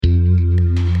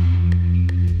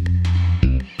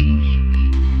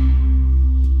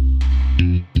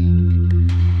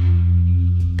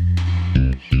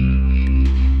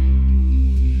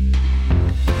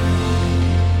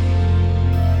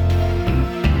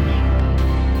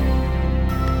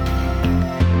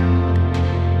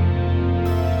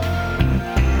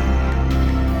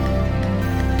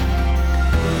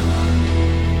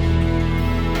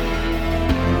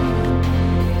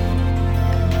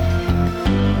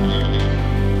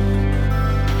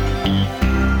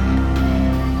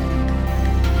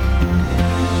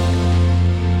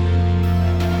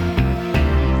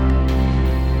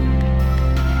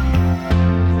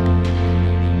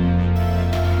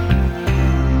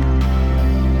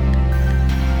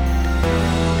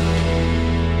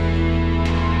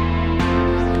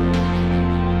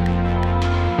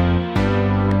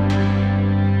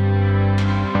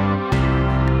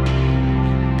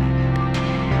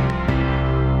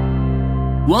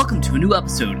Welcome to a new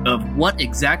episode of What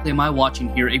Exactly Am I Watching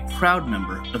Here, a proud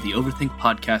member of the Overthink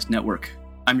Podcast Network.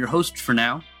 I'm your host for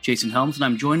now, Jason Helms, and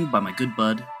I'm joined by my good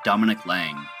bud, Dominic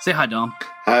Lang. Say hi, Dom.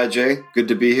 Hi, Jay. Good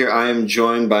to be here. I am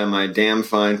joined by my damn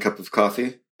fine cup of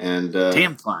coffee, and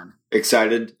Damn fine.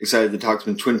 Excited to talk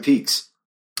some Twin Peaks.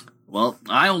 Well,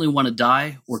 I only want to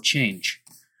die or change.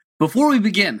 Before we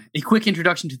begin, a quick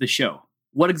introduction to the show.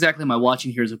 What Exactly Am I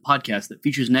Watching Here is a podcast that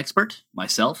features an expert,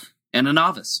 myself, and a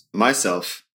novice.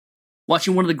 Myself.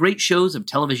 Watching one of the great shows of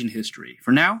television history.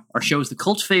 For now, our show is the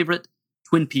cult favorite,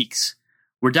 Twin Peaks.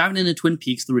 We're diving into Twin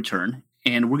Peaks: The Return,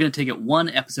 and we're going to take it one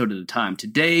episode at a time.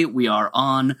 Today, we are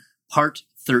on part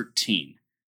 13.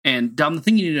 And, Dom, the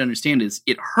thing you need to understand is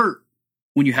it hurt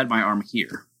when you had my arm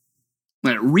here.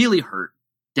 And it really hurt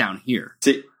down here.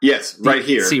 See, yes, right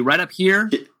here. See, right up here,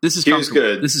 this is Here's comfortable.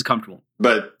 good. This is comfortable.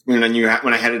 But when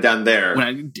I had it down there,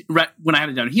 When I had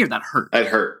it down here, that hurt. that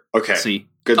hurt. Okay. See?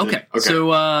 Good. Okay.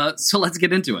 So let's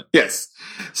get into it. Yes.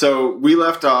 So we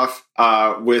left off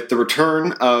with the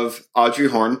return of Audrey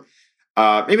Horne.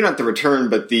 Maybe not the return,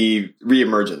 but the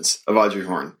reemergence of Audrey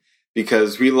Horne.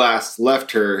 Because we last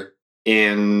left her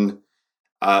in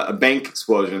a bank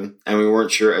explosion, and we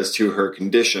weren't sure as to her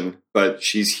condition. But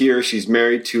she's here. She's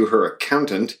married to her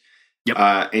accountant. Yep.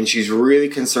 And she's really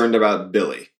concerned about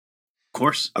Billy.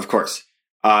 Of course.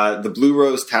 The Blue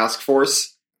Rose Task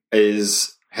Force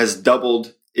has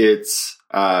doubled its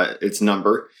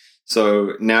number.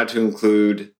 So now to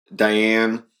include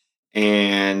Diane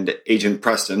and Agent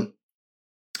Preston.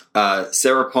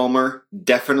 Sarah Palmer,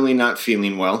 definitely not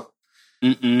feeling well.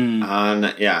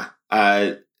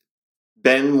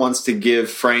 Ben wants to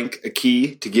give Frank a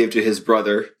key to give to his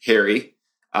brother, Harry.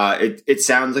 It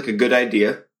sounds like a good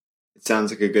idea.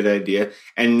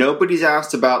 And nobody's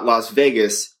asked about Las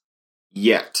Vegas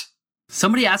yet.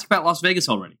 Somebody asked about Las Vegas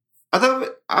already. I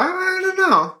don't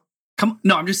know.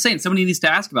 No, I'm just saying somebody needs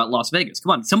to ask about Las Vegas. Come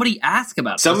on, somebody ask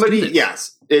about it. Somebody,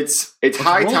 yes. It's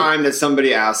high time that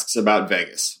somebody asks about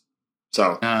Vegas.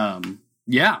 So,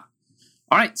 yeah.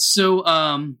 All right, so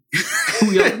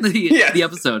we opened the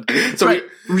episode. So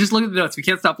we're just looking at the notes. We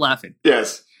can't stop laughing.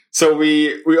 Yes. So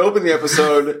we open the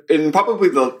episode in probably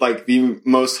the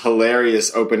most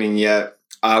hilarious opening yet,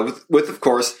 with of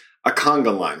course a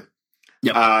conga line,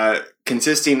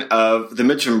 consisting of the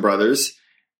Mitchum brothers,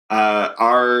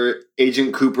 our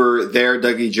Agent Cooper, their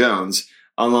Dougie Jones,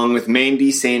 along with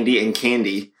Mandy, Sandy, and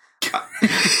Candy.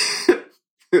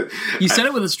 You said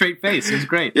it with a straight face. It was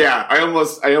great. Yeah, I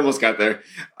almost got there.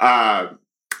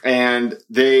 And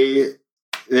they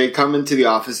come into the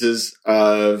offices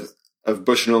of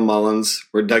Bushnell Mullins,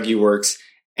 where Dougie works,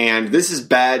 and this is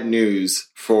bad news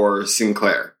for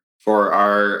Sinclair, for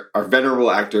our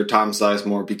venerable actor Tom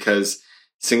Sizemore, because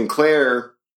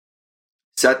Sinclair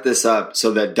set this up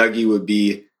so that Dougie would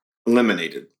be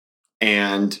eliminated,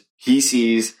 and he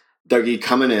sees Dougie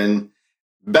coming in,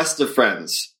 best of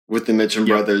friends with the Mitchum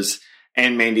brothers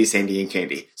and Mandy, Sandy, and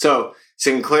Candy. So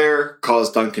Sinclair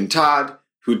calls Duncan Todd,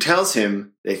 who tells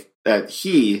him that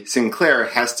Sinclair,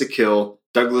 has to kill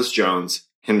Douglas Jones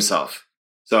himself.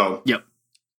 So,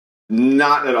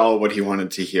 not at all what he wanted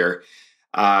to hear.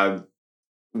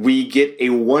 We get a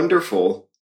wonderful,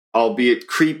 albeit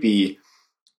creepy,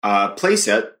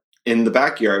 playset in the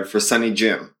backyard for Sonny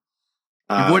Jim.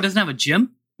 Your boy doesn't have a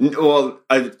gym? Well,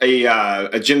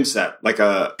 a gym set, like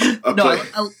a no,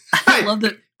 I love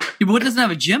that. Your boy doesn't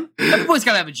have a gym? Every boy's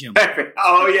got to have a gym.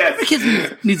 Oh, yes. Every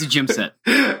kid needs a gym set.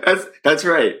 That's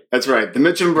right. The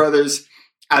Mitchum brothers,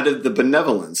 out of the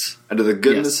benevolence, out of the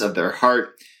goodness of their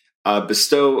heart,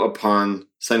 bestow upon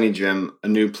Sonny Jim a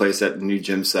new playset, a new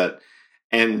gym set.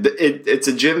 And it's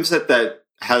a gym set that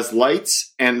has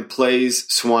lights and plays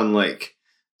Swan Lake.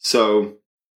 So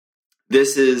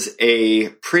this is a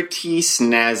pretty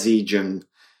snazzy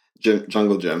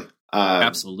jungle gym.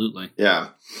 Absolutely. Yeah.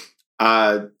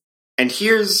 And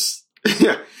here's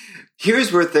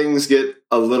where things get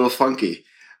a little funky.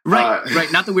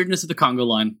 Right. Not the weirdness of the Congo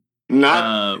line.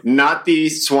 Not the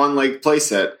Swan Lake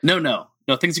playset. No.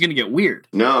 Things are going to get weird.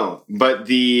 No, but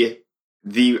the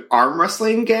arm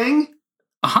wrestling gang.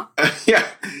 Yeah.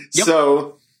 Yep.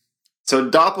 So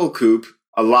Doppelkoop,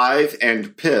 alive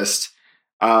and pissed,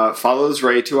 follows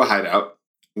Ray to a hideout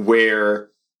where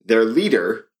their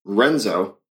leader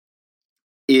Renzo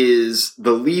is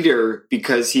the leader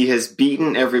because he has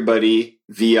beaten everybody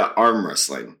via arm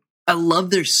wrestling. I love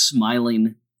their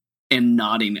smiling and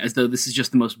nodding as though this is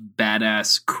just the most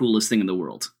badass, coolest thing in the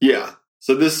world. Yeah.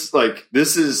 So this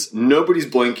is nobody's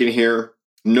blinking here.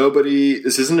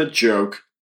 This isn't a joke.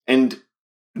 And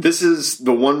this is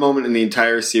the one moment in the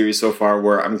entire series so far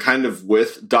where I'm kind of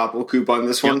with Doppelkoop on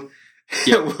this one.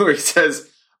 Yep. Where he says,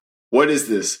 what is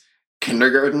this?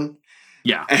 Kindergarten?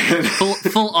 Yeah. And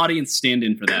Full audience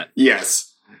stand-in for that.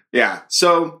 yes. Yeah.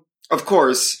 So, of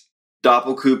course,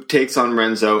 Doppelkoop takes on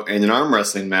Renzo in an arm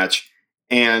wrestling match.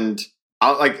 And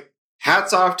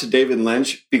hats off to David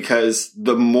Lynch, because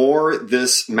the more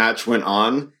this match went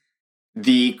on,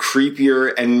 the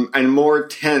creepier and more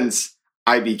tense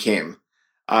I became.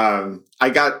 I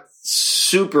got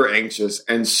super anxious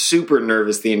and super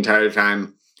nervous the entire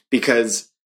time because,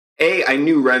 I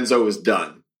knew Renzo was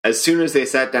done. As soon as they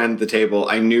sat down at the table,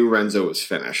 I knew Renzo was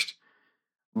finished.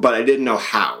 But I didn't know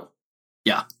how.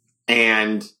 Yeah.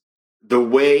 And the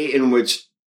way in which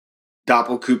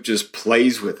Doppelkoop just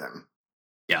plays with him.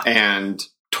 Yeah. And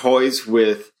toys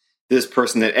with this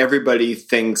person that everybody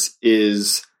thinks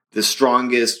is the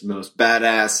strongest, most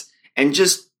badass, and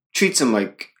just treats him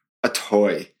like a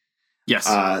toy. Yes.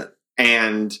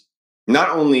 And not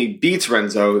only beats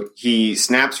Renzo, he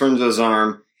snaps Renzo's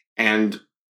arm and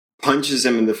punches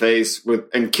him in the face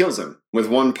and kills him with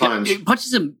one punch. Yeah, it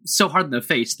punches him so hard in the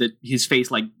face that his face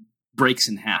breaks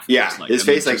in half. Yeah, his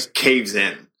face caves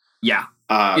in. Yeah,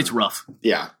 it's rough.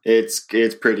 Yeah,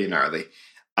 it's pretty gnarly.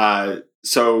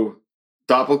 So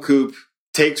Doppelkoop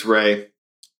takes Ray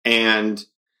and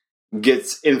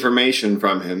gets information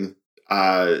from him,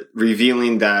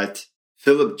 revealing that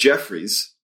Philip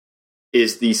Jeffries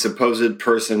is the supposed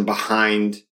person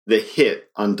behind the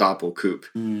hit on Doppelkoop.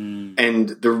 And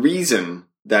the reason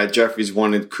that Jeffries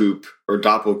wanted Koop or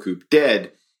Doppelkoop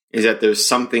dead is that there's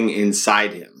something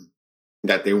inside him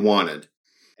that they wanted.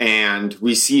 And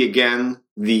we see again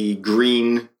the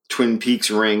green Twin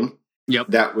Peaks ring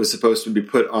that was supposed to be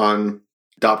put on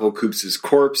Doppelkoop's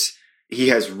corpse. He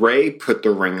has Ray put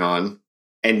the ring on,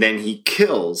 and then he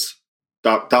kills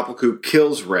Doppelkoop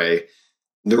kills Ray.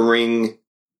 The ring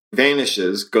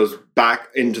vanishes, goes back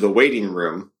into the waiting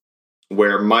room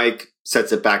where Mike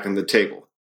sets it back on the table.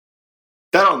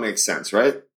 That all makes sense,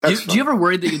 right? Do you ever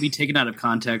worry that you'll be taken out of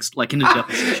context, like in a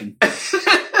deposition?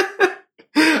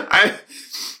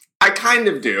 I kind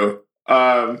of do.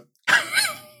 I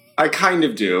kind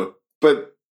of do,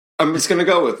 but I'm just going to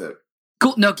go with it.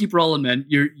 Cool. No, keep rolling, man.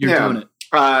 You're doing it.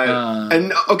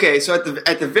 And okay, so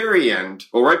at the very end,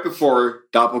 or right before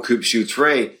Doppelkoop shoots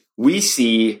Ray, we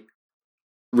see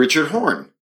Richard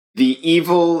Horn, the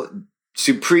evil,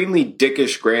 supremely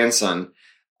dickish grandson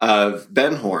of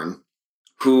Ben Horn,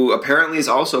 who apparently is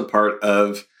also part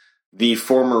of the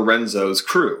former Renzo's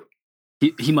crew.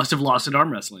 He must have lost at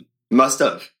arm wrestling. Must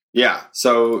have, yeah.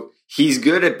 So he's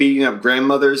good at beating up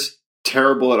grandmothers,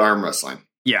 terrible at arm wrestling.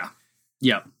 Yeah.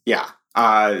 Yeah. Yeah.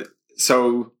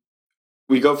 So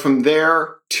we go from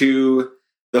there to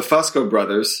the Fusco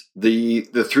brothers, the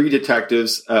three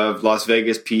detectives of Las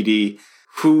Vegas PD,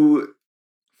 who,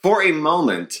 for a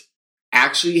moment,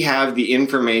 actually have the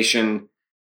information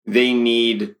they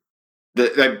need.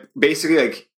 That basically,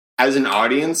 like, as an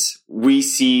audience, we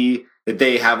see that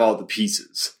they have all the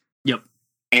pieces. Yep.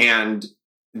 And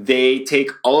they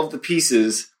take all of the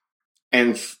pieces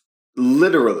and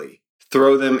literally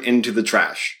throw them into the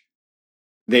trash.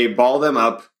 They ball them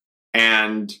up,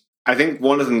 and I think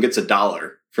one of them gets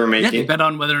 $1 for making it. Yeah, they bet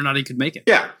on whether or not he could make it.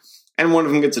 Yeah, and one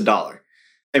of them gets $1.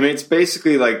 I mean, it's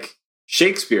basically like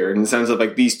Shakespeare in the sense of,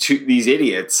 like, these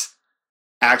idiots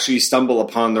actually stumble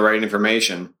upon the right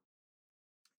information,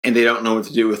 and they don't know what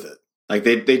to do with it. Like,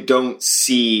 they don't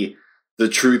see the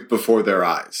truth before their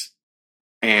eyes.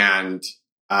 And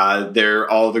they're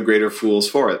all the greater fools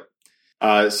for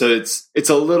it. So it's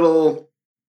a little...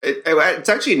 It's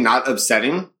actually not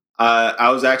upsetting.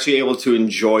 I was actually able to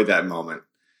enjoy that moment.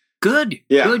 Good.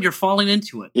 Yeah. Good. You're falling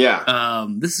into it. Yeah.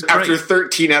 This is great. After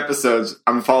 13 episodes,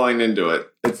 I'm falling into it.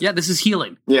 This is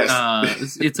healing.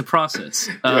 Yes. It's a process.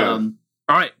 Yeah.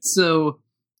 All right. So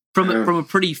from a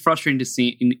pretty frustrating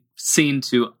scene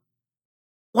to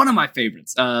one of my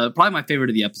favorites, probably my favorite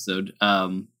of the episode.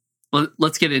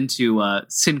 Let's get into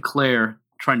Sinclair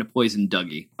trying to poison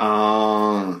Dougie.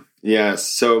 Yes.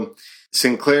 So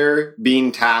Sinclair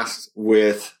being tasked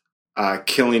with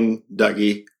killing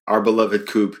Dougie, our beloved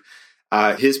Koop.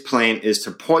 His plan is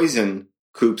to poison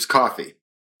Koop's coffee.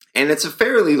 And it's a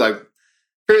fairly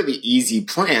easy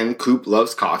plan. Koop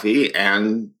loves coffee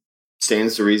and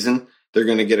stands to reason they're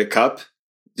going to get a cup.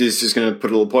 Just going to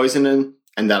put a little poison in,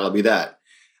 and that'll be that.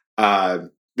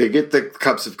 They get the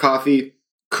cups of coffee.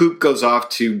 Koop goes off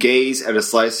to gaze at a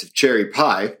slice of cherry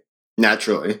pie,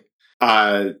 naturally.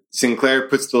 Sinclair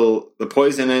puts the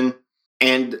poison in,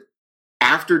 and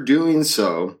after doing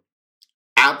so,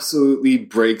 absolutely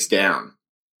breaks down.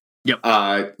 Yep.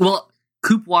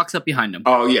 Koop walks up behind him.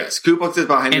 Oh, yes. Koop walks up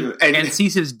behind him. And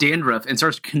sees his dandruff and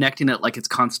starts connecting it like it's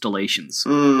constellations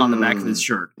on the back of his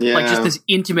shirt. Yeah. Like, just this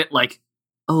intimate, like,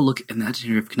 oh, look, and that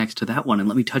nerve connects to that one, and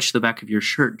let me touch the back of your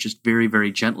shirt just very,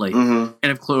 very gently. Mm-hmm.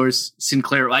 And of course,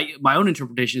 Sinclair, my own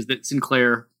interpretation is that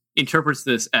Sinclair interprets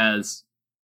this as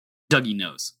Dougie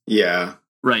knows. Yeah.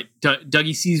 Right.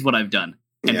 Dougie sees what I've done,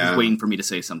 and he's waiting for me to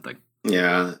say something.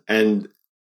 Yeah. And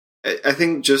I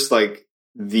think just like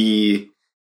the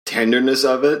tenderness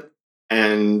of it,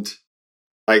 and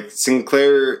like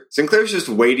Sinclair's just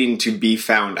waiting to be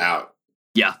found out.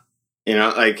 Yeah. You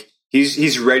know, like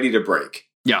he's ready to break.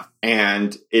 Yeah.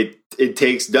 And it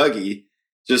takes Dougie,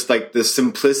 just like the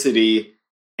simplicity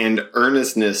and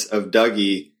earnestness of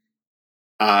Dougie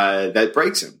that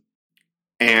breaks him.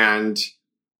 And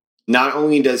not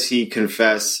only does he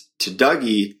confess to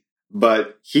Dougie,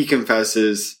 but he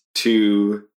confesses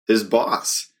to his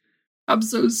boss. I'm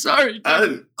so sorry,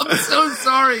 Dougie. I'm so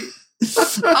sorry.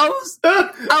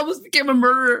 I almost became a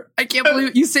murderer. I can't believe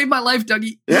it. You saved my life,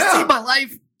 Dougie. You saved my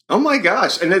life. Oh my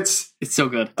gosh. And it's so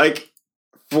good. Like,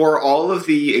 for all of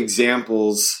the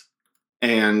examples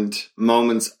and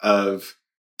moments of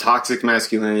toxic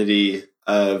masculinity,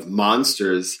 of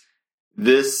monsters,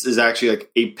 this is actually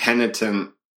like a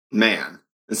penitent man.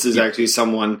 This is actually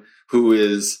someone who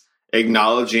is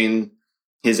acknowledging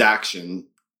his action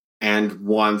and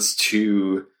wants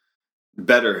to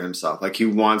better himself. Like, he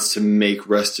wants to make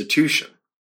restitution.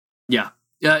 Yeah.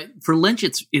 For Lynch,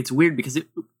 it's weird because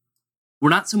we're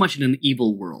not so much in an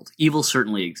evil world. Evil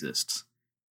certainly exists.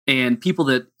 And people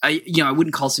that I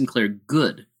wouldn't call Sinclair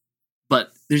good,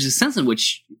 but there's a sense in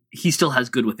which he still has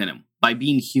good within him. By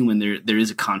being human, there is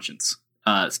a conscience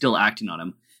still acting on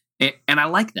him. And I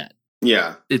like that.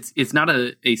 Yeah. It's not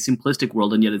a simplistic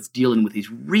world, and yet it's dealing with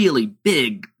these really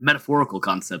big metaphorical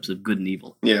concepts of good and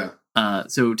evil. Yeah.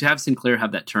 So to have Sinclair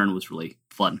have that turn was really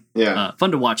fun. Yeah.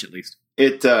 Fun to watch, at least.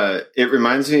 It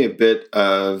reminds me a bit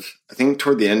of, I think,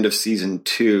 toward the end of season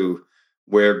 2,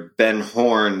 where Ben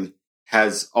Horne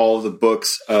has all the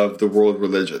books of the world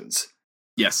religions.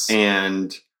 Yes.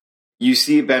 And you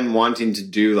see Ben wanting to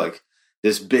do like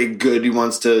this big good. He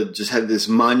wants to just have this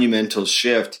monumental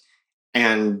shift.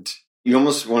 And you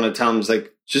almost want to tell him,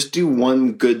 like, just do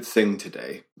one good thing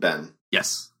today, Ben.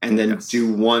 Yes. And then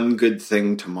do one good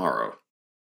thing tomorrow.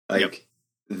 Like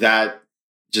that,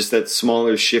 just that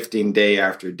smaller shifting day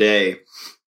after day.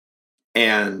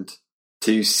 And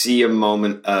to see a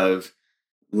moment of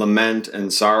lament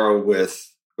and sorrow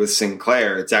with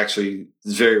Sinclair, it's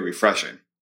very refreshing.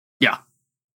 Yeah.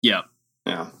 Yeah.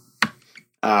 Yeah.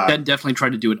 Ben definitely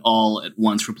tried to do it all at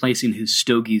once, replacing his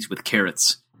stogies with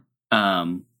carrots.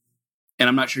 And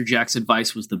I'm not sure Jack's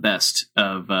advice was the best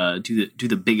of do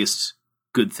the biggest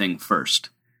good thing first.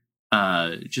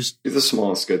 Just do the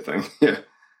smallest good thing. Yeah.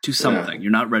 Do something. Yeah.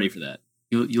 You're not ready for that.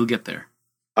 You'll get there.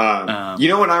 You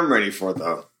know what I'm ready for,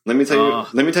 though? Let me tell you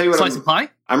what. Slice of pie?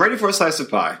 I'm ready for a slice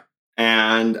of pie,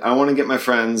 and I want to get my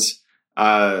friends,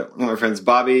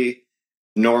 Bobby,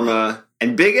 Norma,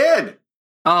 and Big Ed.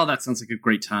 Oh, that sounds like a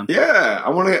great time. Yeah, I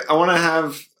want to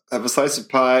have a slice of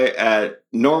pie at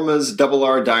Norma's Double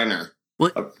R Diner.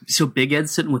 What? So Big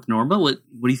Ed's sitting with Norma? What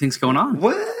do you think's going on?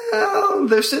 Well,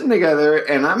 they're sitting together,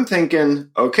 and I'm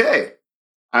thinking, okay,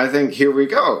 I think here we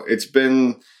go. It's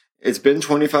been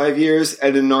 25 years.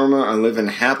 Ed and Norma are living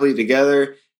happily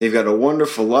together. They've got a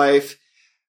wonderful life,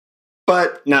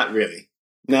 but not really.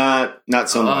 Not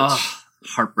so much.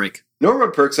 Heartbreak.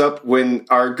 Norma perks up when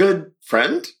our good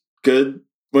friend,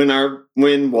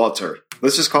 when Walter.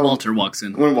 Let's just call Walter walks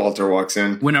in. When Walter walks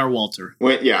in. When our Walter.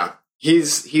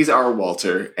 He's our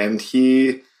Walter, and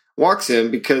he walks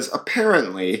in because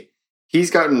apparently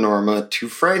he's gotten Norma to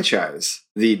franchise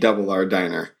the Double R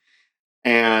Diner.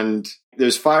 And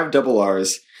there's 5 Double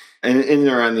R's in and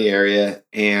around the area,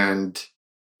 and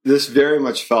this very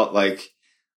much felt like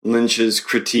Lynch's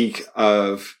critique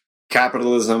of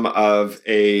capitalism, of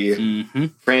a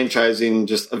franchising,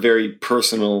 just a very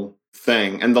personal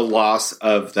thing, and the loss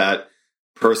of that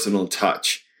personal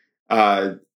touch.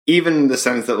 Even the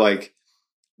sense that, like,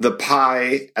 the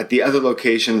pie at the other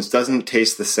locations doesn't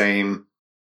taste the same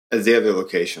as the other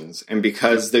locations. And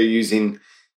because they're using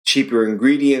cheaper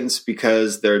ingredients,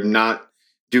 because they're not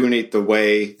doing it the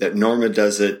way that Norma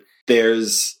does it,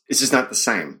 it's just not the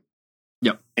same.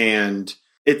 Yep. And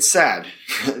it's sad.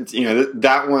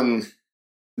 That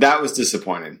was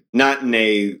disappointing. Not in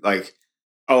a, like,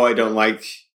 oh, I don't like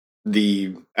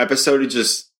the episode.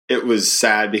 It was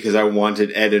sad because I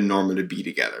wanted Ed and Norma to be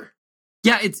together.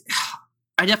 Yeah,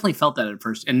 I definitely felt that at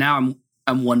first, and now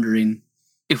I'm wondering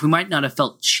if we might not have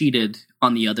felt cheated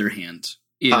on the other hand.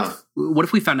 What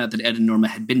if we found out that Ed and Norma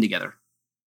had been together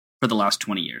for the last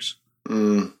 20 years?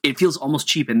 It feels almost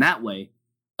cheap in that way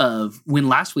of when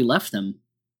last we left them,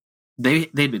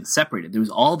 they'd been separated. There was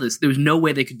all this. There was no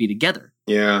way they could be together.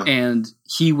 Yeah. And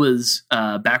he was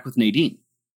back with Nadine.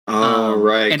 Oh,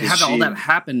 right. And have all that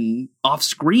happen off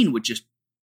screen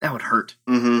that would hurt.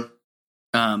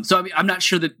 Mm-hmm. So I mean, I'm not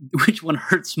sure that which one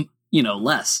hurts,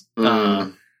 less.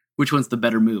 Which one's the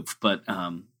better move? But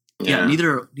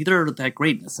neither are that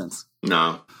great in a sense.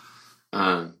 No.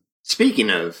 Speaking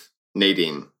of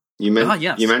Nadine, you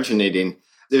mentioned Nadine.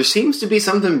 There seems to be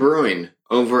something brewing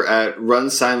over at Run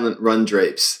Silent, Run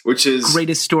Drapes, which is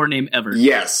greatest store name ever.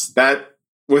 Yes, that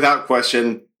without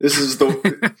question. This is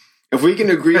the if we can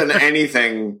agree on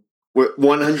anything,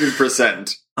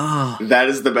 100%. That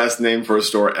is the best name for a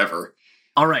store ever.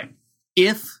 All right,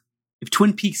 if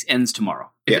Twin Peaks ends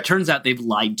tomorrow, if it turns out they've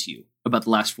lied to you about the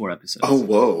last 4 episodes, oh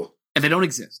whoa, and they don't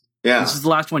exist, this is the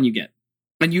last one you get,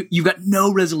 and you've got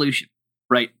no resolution,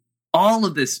 right? All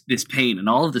of this pain and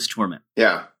all of this torment.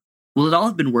 Yeah. Will it all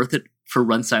have been worth it for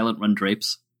Run Silent, Run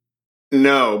Drapes?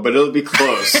 No, but it'll be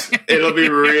close. It'll be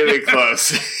really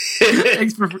close.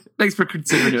 Thanks for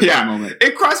considering it for a moment.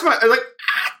 It crossed my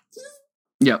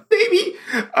maybe.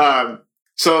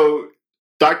 So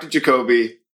Dr.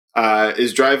 Jacoby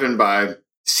is driving by,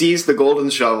 sees the golden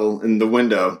shovel in the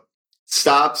window,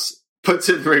 stops, puts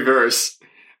it in reverse,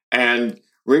 and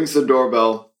rings the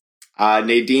doorbell.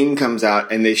 Nadine comes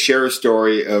out, and they share a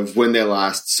story of when they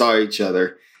last saw each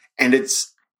other, and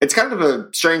it's kind of a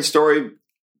strange story,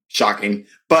 shocking,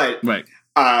 but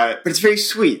it's very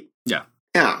sweet. Yeah,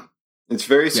 it's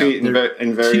very sweet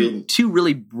and very two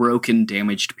really broken,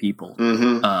 damaged people,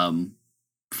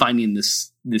 finding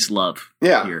this love.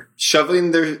 Here,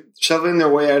 shoveling their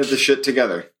way out of the shit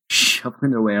together. Shoveling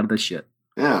their way out of the shit.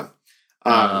 Yeah,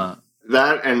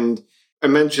 that and. I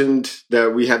mentioned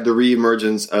that we had the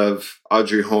reemergence of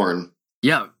Audrey Horne.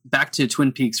 Yeah, back to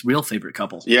Twin Peaks' real favorite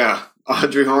couple. Yeah,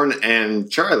 Audrey Horne and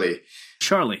Charlie.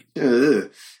 And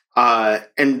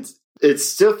it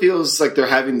still feels like they're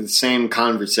having the same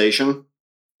conversation.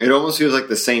 It almost feels like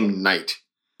the same night.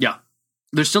 Yeah.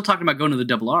 They're still talking about going to the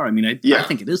Double R. I mean, I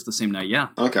think it is the same night, yeah.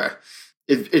 Okay.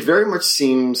 It very much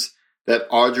seems that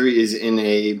Audrey is in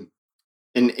an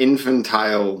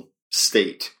infantile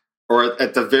state. Or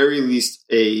at the very least,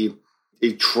 a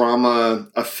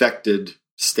trauma-affected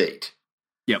state.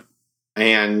 Yep.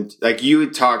 And like you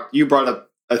brought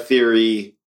up a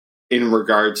theory in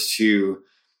regards to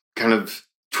kind of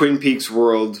Twin Peaks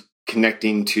world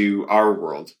connecting to our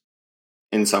world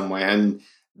in some way, and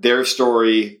their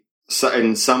story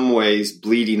in some ways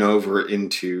bleeding over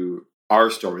into our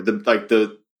story,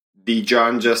 the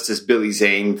John Justice Billy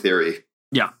Zane theory.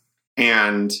 Yeah.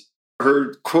 And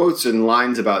her quotes and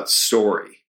lines about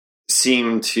story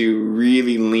seem to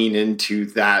really lean into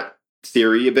that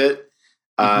theory a bit.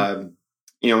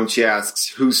 When she asks,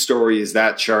 whose story is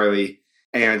that, Charlie?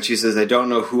 And she says, I don't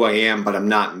know who I am, but I'm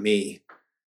not me.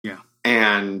 Yeah.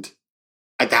 And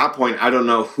at that point, I don't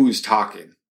know who's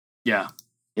talking. Yeah.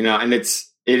 And it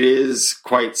is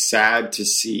quite sad to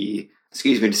see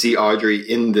Audrey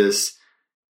in this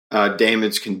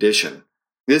damaged condition.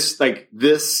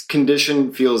 This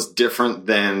condition feels different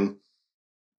than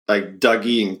like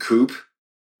Dougie and Coop.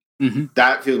 Mm-hmm.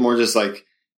 That feels more just like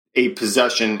a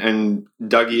possession, and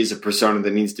Dougie is a persona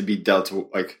that needs to be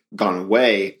gone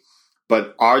away.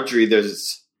 But Audrey,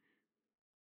 there's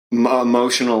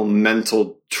emotional,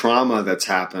 mental trauma that's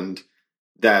happened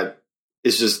that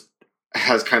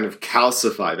has kind of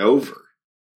calcified over.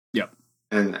 Yep.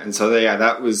 And so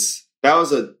that was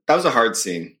a hard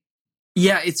scene.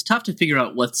 Yeah, it's tough to figure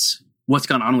out what's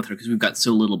gone on with her because we've got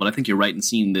so little, but I think you're right in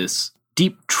seeing this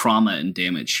deep trauma and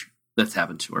damage that's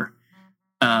happened to her.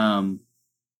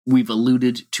 We've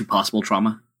alluded to possible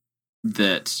trauma,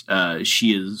 that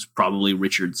she is probably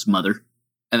Richard's mother,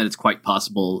 and that it's quite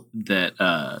possible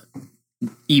that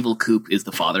evil Coop is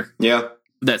the father. Yeah.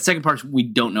 That second part we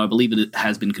don't know. I believe it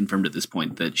has been confirmed at this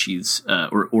point that she's,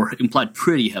 or implied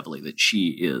pretty heavily that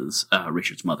she is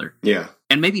Richard's mother. Yeah.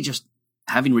 And maybe just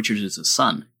having Richard as a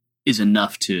son is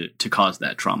enough to cause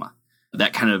that trauma,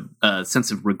 that kind of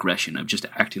sense of regression of just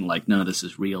acting like none of this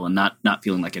is real and not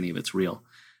feeling like any of it's real.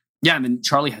 Yeah, I mean,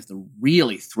 Charlie has the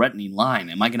really threatening line,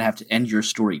 am I going to have to end your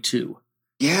story too?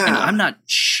 Yeah. And I'm not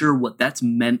sure what that's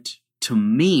meant to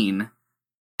mean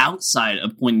outside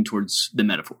of pointing towards the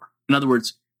metaphor. In other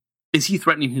words, is he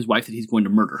threatening his wife that he's going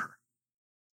to murder her?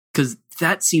 Because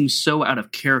that seems so out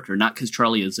of character, not because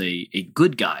Charlie is a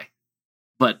good guy,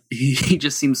 but he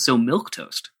just seems so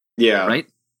milquetoast. Yeah. Right?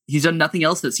 He's done nothing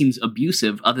else that seems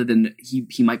abusive other than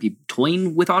he might be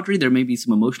toying with Audrey. There may be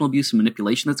some emotional abuse and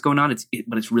manipulation that's going on,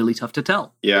 but it's really tough to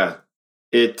tell. Yeah.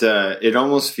 It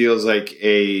almost feels like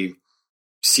a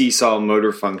seesaw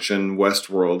motor function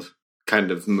Westworld kind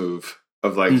of move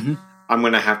of like, I'm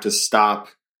going to have to stop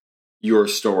your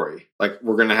story. Like,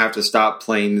 we're going to have to stop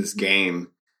playing this game.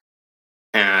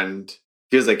 And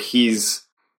feels like he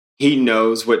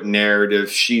knows what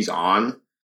narrative she's on.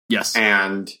 Yes.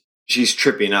 And she's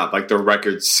tripping up, like the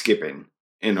record's skipping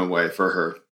in a way for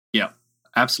her. Yeah,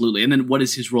 absolutely. And then what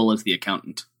is his role as the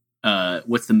accountant?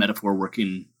 What's the metaphor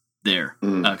working there?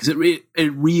 Because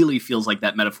it really feels like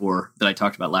that metaphor that I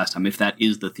talked about last time, if that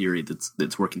is the theory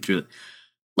that's working through it.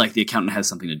 Like the accountant has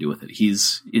something to do with it.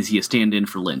 Is he a stand-in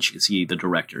for Lynch? Is he the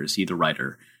director? Is he the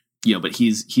writer? But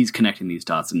he's connecting these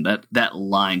dots, and that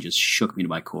line just shook me to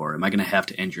my core. Am I going to have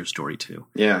to end your story too?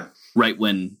 Yeah. Right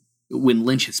when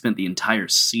Lynch has spent the entire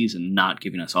season not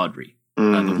giving us Audrey,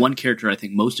 the one character I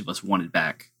think most of us wanted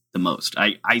back the most.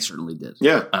 I certainly did.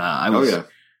 Yeah. I was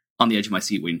on the edge of my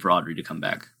seat waiting for Audrey to come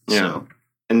back. Yeah. So.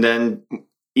 And then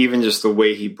even just the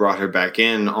way he brought her back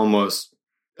in, almost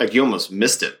like you almost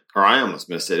missed it, or I almost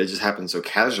missed it. It just happened so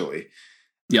casually.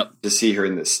 Yep. To see her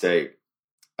in this state.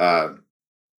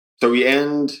 So we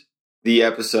end the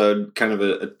episode kind of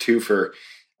a twofer.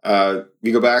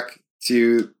 We go back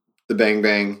to the Bang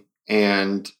Bang,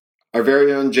 and our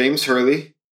very own James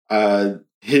Hurley.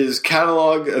 His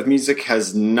catalog of music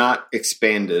has not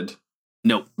expanded.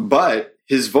 Nope. But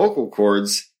his vocal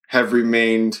cords have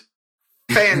remained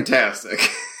fantastic.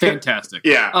 Fantastic.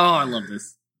 Yeah. Oh, I love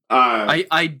this.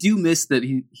 I do miss that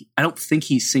I don't think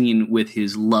he's singing with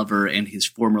his lover and his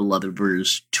former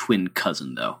lover's twin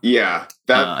cousin, though. Yeah.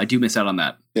 I do miss out on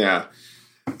that. Yeah.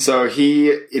 So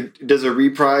it does a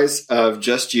reprise of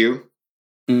Just You.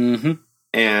 Mm-hmm.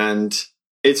 And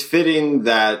it's fitting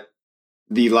that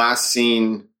the last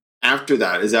scene after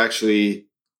that is actually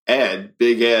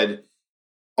Big Ed,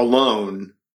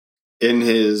 alone in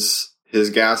his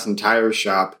gas and tire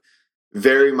shop.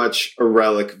 Very much a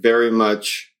relic, very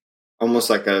much almost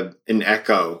like an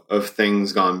echo of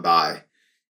things gone by.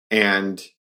 And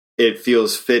it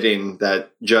feels fitting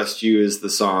that Just You is the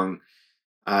song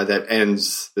that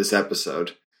ends this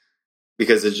episode.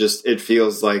 Because it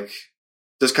feels like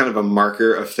just kind of a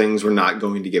marker of things we're not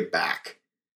going to get back.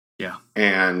 Yeah.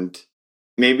 And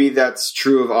maybe that's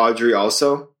true of Audrey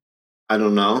also. I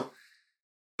don't know.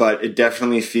 But it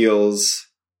definitely feels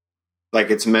like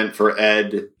it's meant for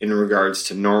Ed in regards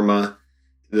to Norma.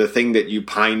 The thing that you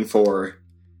pine for,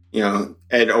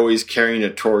 Ed always carrying a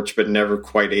torch, but never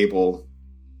quite able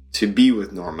to be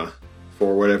with Norma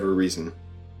for whatever reason.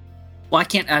 Well, I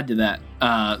can't add to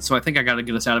that. So I think I got to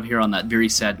get us out of here on that very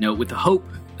sad note with the hope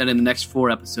that in the next 4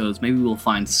 episodes, maybe we'll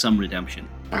find some redemption.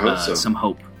 I hope so. Some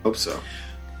hope. Hope so.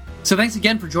 So thanks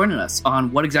again for joining us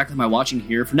on What Exactly Am I Watching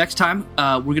Here. For next time,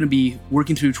 we're going to be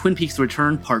working through Twin Peaks The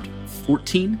Return, Part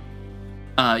 14.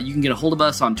 You can get a hold of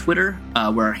us on Twitter,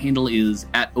 where our handle is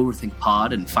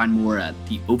 @OverthinkPod, and find more at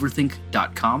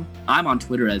theoverthink.com. I'm on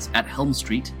Twitter as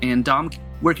 @HelmStreet. And Dom,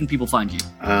 where can people find you?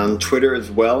 On Twitter as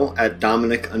well,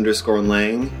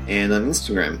 @Dominic_Lang, and on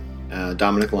Instagram,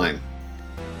 Dominic Lang.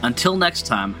 Until next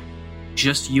time,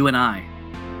 just you and I,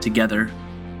 together,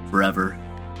 forever,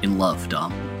 in love,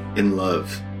 Dom. In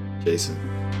love, Jason.